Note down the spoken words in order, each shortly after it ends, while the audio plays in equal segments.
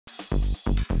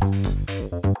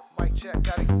Mic check,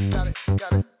 gotta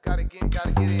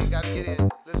get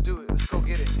in. Let's do it, let's go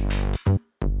get it.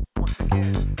 Once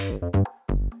again,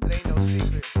 it ain't no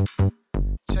secret.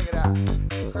 Check it out,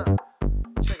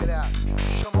 check it out.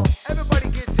 Come on, everybody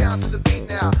get down to the beat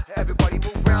now. Everybody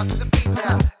move round to the beat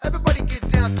now. Everybody get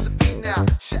down to the beat now.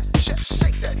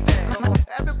 Shake that thing. Come on,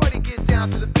 everybody get down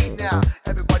to the beat now.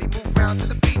 Everybody move round to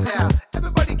the beat now.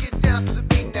 Everybody get down to the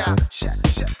beat now. Shake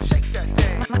that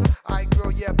thing. Alright,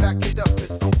 girl, yeah, back it up.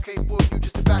 It's okay for you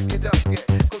just to back it up. Yeah,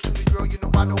 go to me, girl, you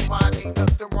know I don't mind. Ain't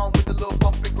nothing wrong with a little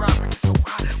bump and grind. It's so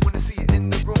hot when I see you in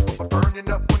the room, but burning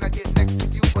up when I get next to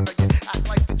you. When I get act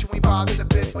like that you ain't bothered a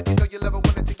bit, but you know you love it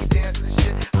when I take you dancing and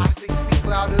shit. Eyes they speak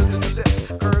louder than the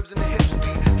lips, curves in the hips,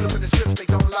 be flipping the strips. They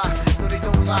don't lie, no they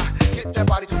don't lie. Get that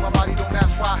body to my body, don't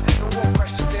ask why. No more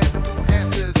questions, no more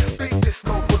answers. Big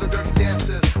disco full of dirty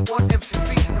dancers. One MC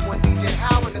beat and one DJ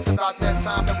howling. It's about that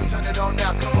time that we turn it on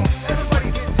now. Come on,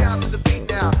 everybody get down to the beat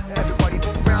now. Everybody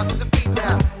move round to the beat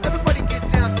now. Everybody get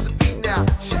down to the beat now.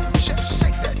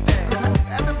 Shake that thing.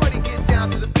 Everybody get down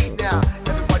to the beat now.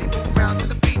 Everybody move round to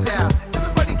the beat now.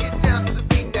 Everybody get down to the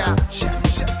beat now. Shake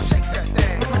that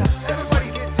thing. Everybody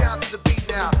get down to the beat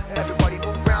now. Everybody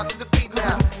move round to the beat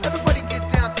now. Everybody get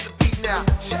down to the beat now.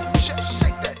 Shake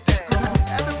that thing.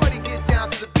 Everybody get down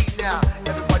to the beat now.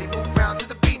 Everybody move round to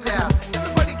the beat now.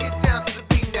 Everybody get down to the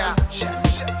beat now. Shake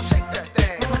that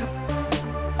thing.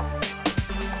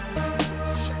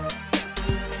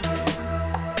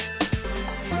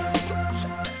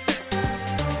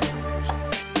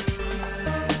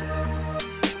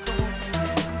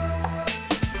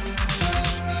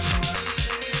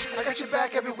 I got your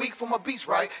back every week for my beats,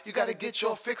 right? You gotta get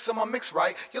your fix on my mix,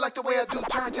 right? You like the way I do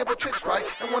turntable tricks, right?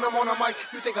 And when I'm on a mic,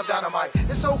 you think I'm dynamite.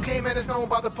 It's okay, man, it's known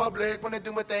by the public. When I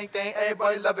do my thing,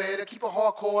 everybody love it. I keep it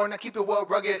hardcore and I keep it well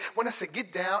rugged. When I say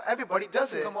get down, everybody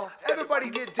does it. Come on, everybody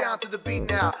get down to the beat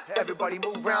now. Everybody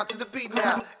move round to the beat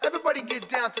now. Everybody get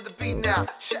down to the beat now.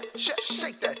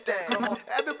 Shake that thing. Come on,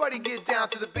 everybody get down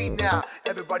to the beat now.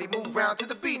 Everybody move round to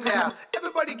the beat now.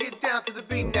 Everybody get down to the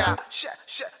beat now.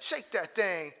 Shake that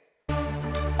thing.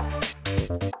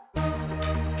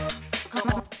 Come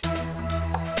on.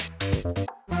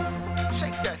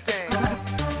 Shake that thing.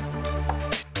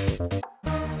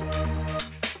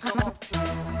 Come on.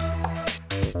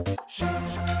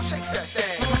 Shake that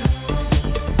thing.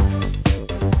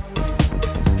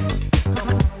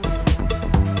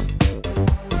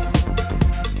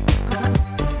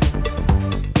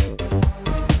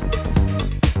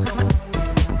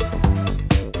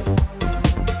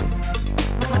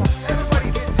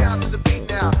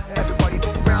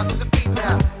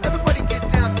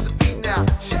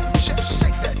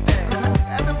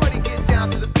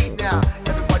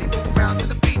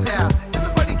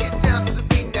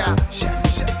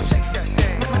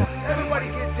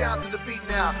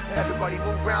 Everybody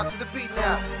move round to the beat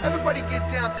now. Everybody get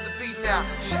down to the beat now.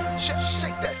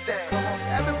 Shake that thing.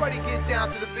 Everybody get down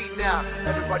to the beat now.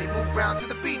 Everybody move round to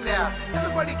the beat now.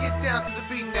 Everybody get down to the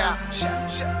beat now.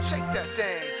 Shake that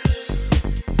thing.